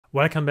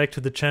Welcome back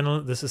to the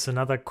channel. This is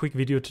another quick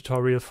video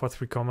tutorial for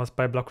 3Commas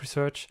by Block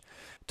Research.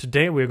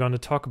 Today we're going to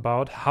talk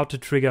about how to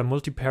trigger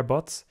multipair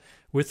bots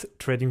with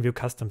TradingView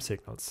custom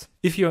signals.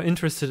 If you're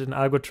interested in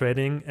algo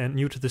trading and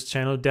new to this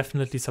channel,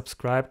 definitely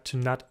subscribe to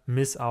not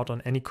miss out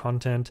on any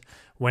content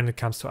when it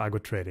comes to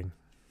algo trading.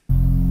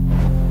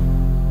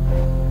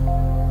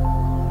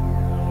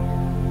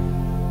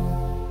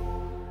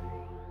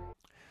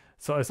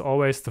 So as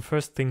always, the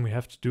first thing we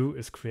have to do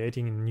is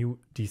creating a new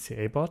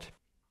DCA bot.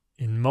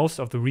 In most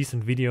of the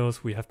recent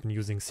videos, we have been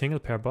using single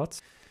pair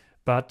bots,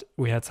 but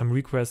we had some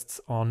requests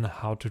on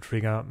how to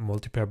trigger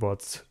multi-pair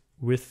bots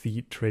with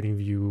the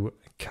TradingView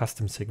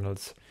custom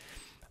signals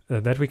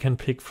that we can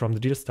pick from the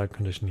deal start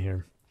condition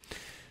here.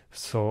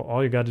 So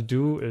all you got to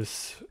do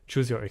is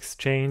choose your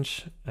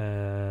exchange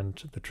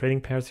and the trading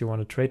pairs you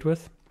want to trade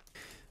with.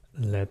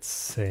 Let's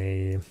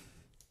say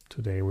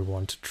today we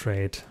want to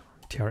trade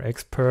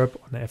TRX perp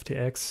on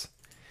FTX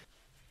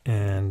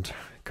and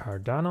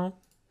Cardano.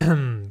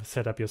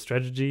 Set up your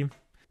strategy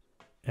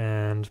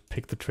and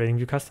pick the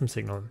TradingView custom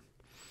signal.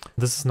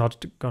 This is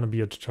not going to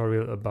be a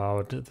tutorial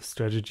about the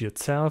strategy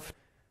itself,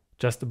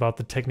 just about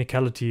the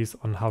technicalities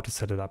on how to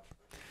set it up.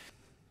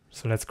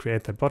 So let's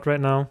create that bot right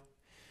now.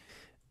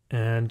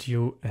 And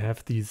you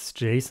have these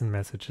JSON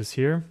messages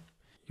here.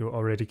 You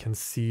already can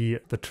see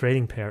the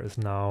trading pair is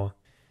now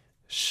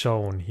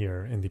shown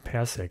here in the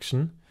pair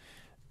section.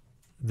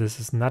 This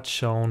is not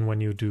shown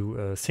when you do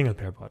a single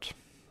pair bot.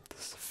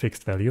 This is a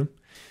fixed value.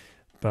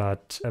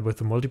 But with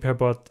the multi-pair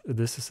bot,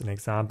 this is an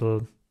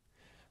example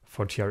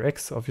for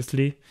TRX,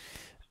 obviously.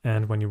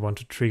 And when you want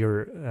to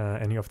trigger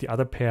any of the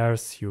other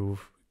pairs,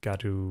 you've got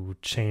to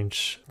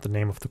change the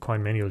name of the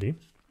coin manually.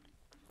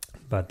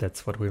 But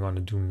that's what we want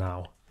to do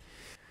now.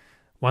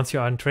 Once you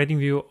are in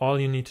TradingView, all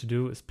you need to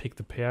do is pick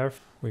the pair.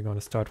 We're going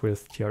to start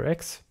with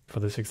TRX.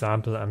 For this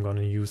example, I'm going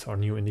to use our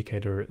new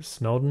indicator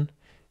Snowden.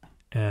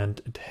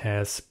 And it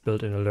has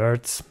built-in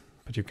alerts,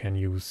 but you can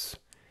use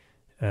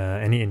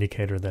any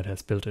indicator that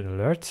has built-in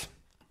alerts.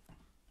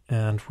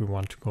 And we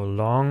want to go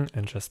long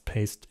and just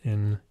paste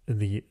in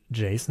the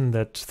JSON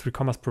that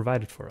 3Commas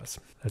provided for us.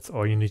 That's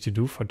all you need to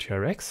do for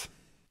TRX.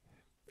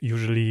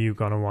 Usually you're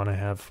gonna wanna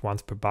have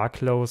once per bar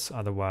close,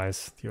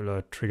 otherwise the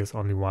alert triggers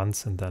only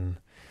once and then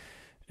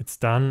it's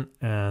done.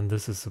 And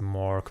this is a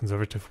more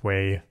conservative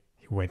way.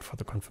 You wait for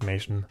the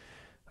confirmation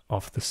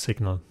of the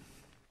signal.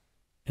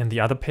 And the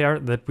other pair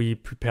that we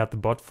prepared the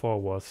bot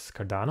for was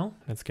Cardano.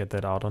 Let's get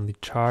that out on the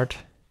chart.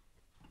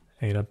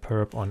 ADA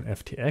perp on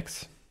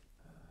FTX.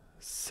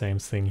 Same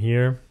thing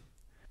here.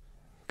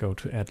 Go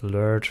to add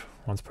alert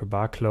once per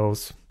bar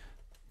close.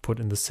 Put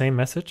in the same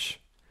message.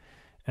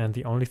 And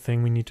the only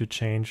thing we need to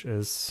change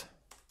is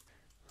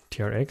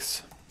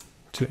TRX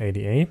to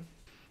ADA.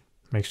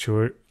 Make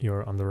sure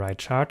you're on the right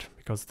chart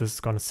because this is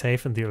going to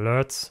save in the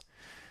alerts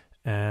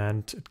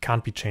and it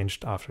can't be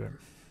changed after.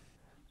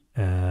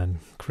 And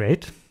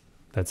create.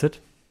 That's it.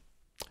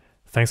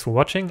 Thanks for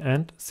watching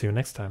and see you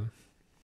next time.